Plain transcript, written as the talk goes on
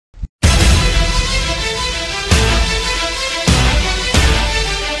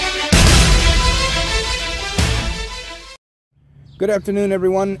Good afternoon,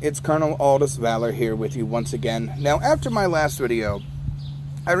 everyone. It's Colonel Aldus Valor here with you once again. Now, after my last video,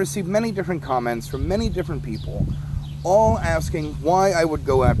 I received many different comments from many different people, all asking why I would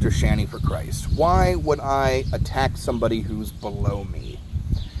go after Shanny for Christ. Why would I attack somebody who's below me?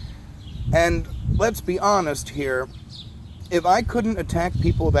 And let's be honest here, if I couldn't attack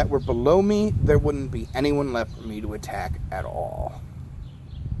people that were below me, there wouldn't be anyone left for me to attack at all.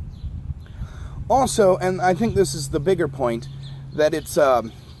 Also, and I think this is the bigger point, that it's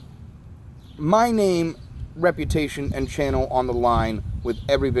my name, reputation, and channel on the line with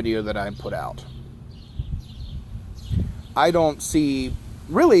every video that I put out. I don't see,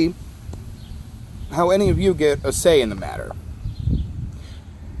 really, how any of you get a say in the matter.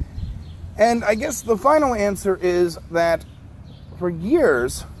 And I guess the final answer is that for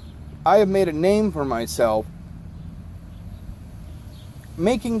years, I have made a name for myself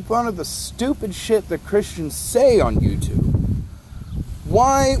making fun of the stupid shit that Christians say on YouTube.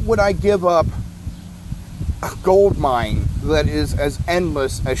 Why would I give up a gold mine that is as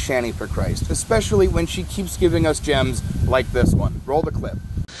endless as Shanny for Christ? Especially when she keeps giving us gems like this one. Roll the clip.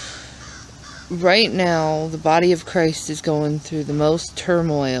 Right now, the body of Christ is going through the most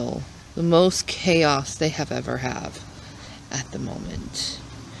turmoil, the most chaos they have ever had at the moment.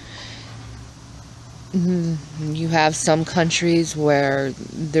 You have some countries where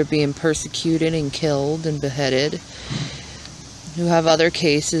they're being persecuted and killed and beheaded. You have other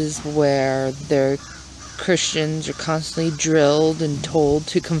cases where their Christians are constantly drilled and told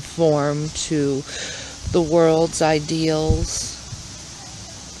to conform to the world's ideals.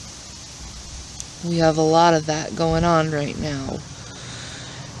 We have a lot of that going on right now.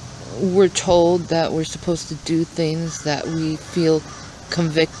 We're told that we're supposed to do things that we feel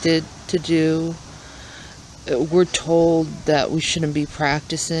convicted to do. We're told that we shouldn't be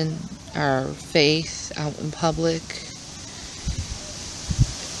practicing our faith out in public.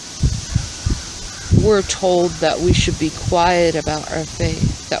 We're told that we should be quiet about our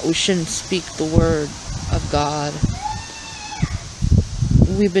faith, that we shouldn't speak the word of God.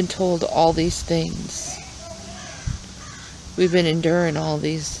 We've been told all these things. We've been enduring all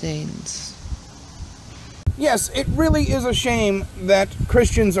these things. Yes, it really is a shame that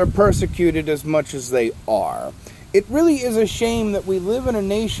Christians are persecuted as much as they are. It really is a shame that we live in a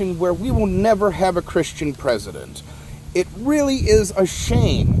nation where we will never have a Christian president. It really is a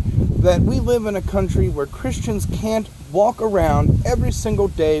shame that we live in a country where Christians can't walk around every single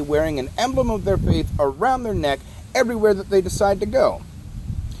day wearing an emblem of their faith around their neck everywhere that they decide to go.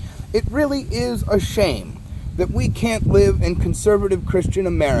 It really is a shame that we can't live in conservative Christian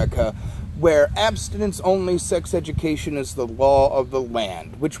America where abstinence-only sex education is the law of the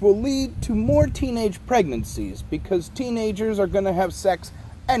land, which will lead to more teenage pregnancies because teenagers are going to have sex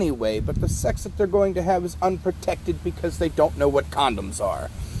anyway, but the sex that they're going to have is unprotected because they don't know what condoms are.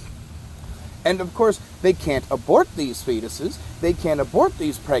 And of course, they can't abort these fetuses, they can't abort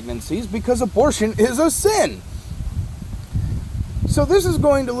these pregnancies because abortion is a sin. So this is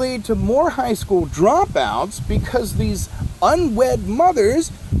going to lead to more high school dropouts because these unwed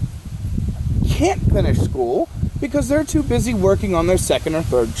mothers can't finish school because they're too busy working on their second or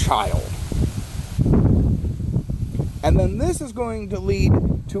third child. And then this is going to lead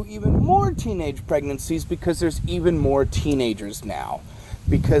to even more teenage pregnancies because there's even more teenagers now.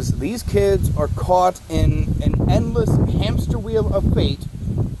 Because these kids are caught in an endless hamster wheel of fate,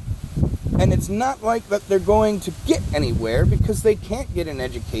 and it's not like that they're going to get anywhere because they can't get an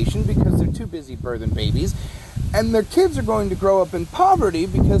education because they're too busy birthing babies, and their kids are going to grow up in poverty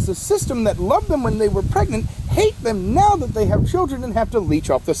because the system that loved them when they were pregnant hate them now that they have children and have to leech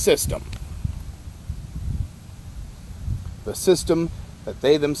off the system. The system that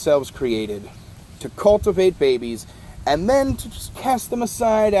they themselves created to cultivate babies and then to just cast them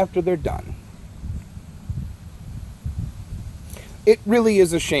aside after they're done. It really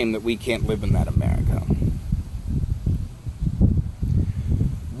is a shame that we can't live in that America.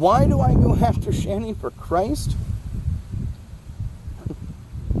 Why do I go after Shanny for Christ?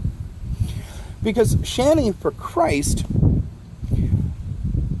 Because Shanny for Christ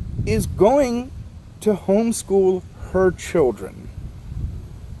is going to homeschool her children.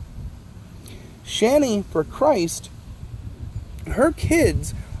 Shanny for Christ, her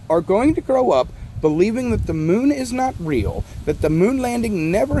kids are going to grow up believing that the moon is not real, that the moon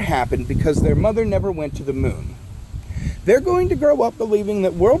landing never happened because their mother never went to the moon. They're going to grow up believing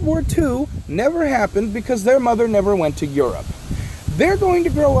that World War II never happened because their mother never went to Europe. They're going to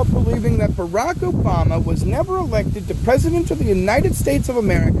grow up believing that Barack Obama was never elected to President of the United States of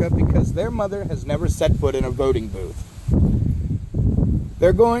America because their mother has never set foot in a voting booth.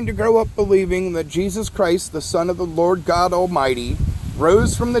 They're going to grow up believing that Jesus Christ, the Son of the Lord God Almighty,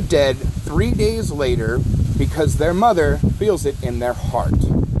 rose from the dead 3 days later because their mother feels it in their heart.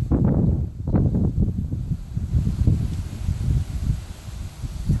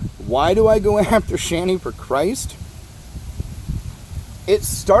 Why do I go after Shanny for Christ? It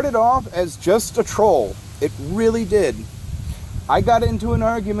started off as just a troll. It really did. I got into an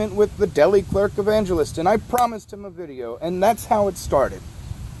argument with the deli clerk evangelist, and I promised him a video, and that's how it started.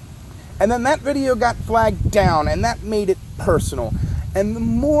 And then that video got flagged down, and that made it personal. And the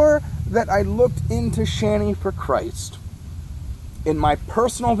more that I looked into Shanny for Christ, in my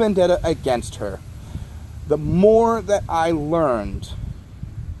personal vendetta against her, the more that I learned,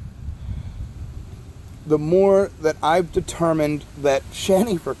 the more that I've determined that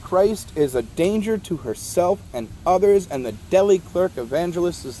Shanny for Christ is a danger to herself and others, and the deli clerk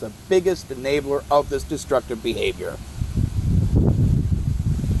evangelist is the biggest enabler of this destructive behavior.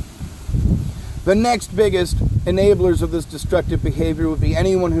 The next biggest enablers of this destructive behavior would be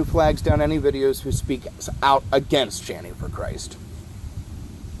anyone who flags down any videos who speak out against Shanny for Christ.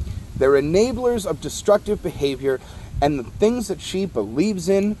 They're enablers of destructive behavior, and the things that she believes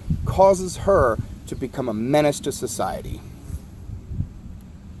in causes her to become a menace to society.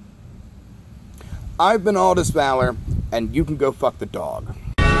 I've been Aldus Valor, and you can go fuck the dog.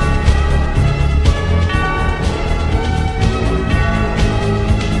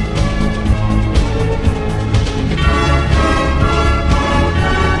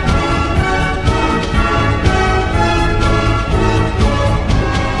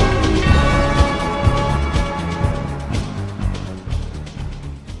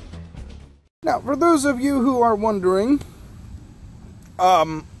 Now, for those of you who are wondering,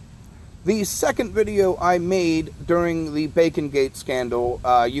 the second video I made during the Bacongate scandal,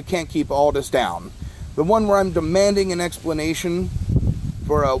 You Can't Keep Aldus Down, the one where I'm demanding an explanation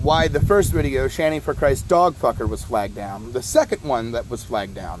for why the first video, Shanny for Christ Dog Fucker, was flagged down. The second one that was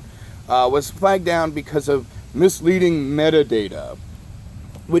flagged down because of misleading metadata,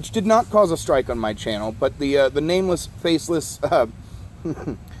 which did not cause a strike on my channel, but the nameless, faceless,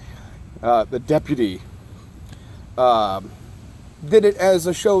 the deputy did it as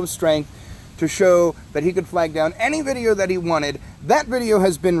a show of strength to show that he could flag down any video that he wanted. That video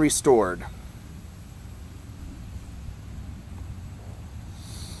has been restored.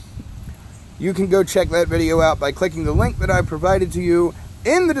 You can go check that video out by clicking the link that I provided to you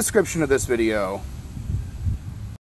in the description of this video.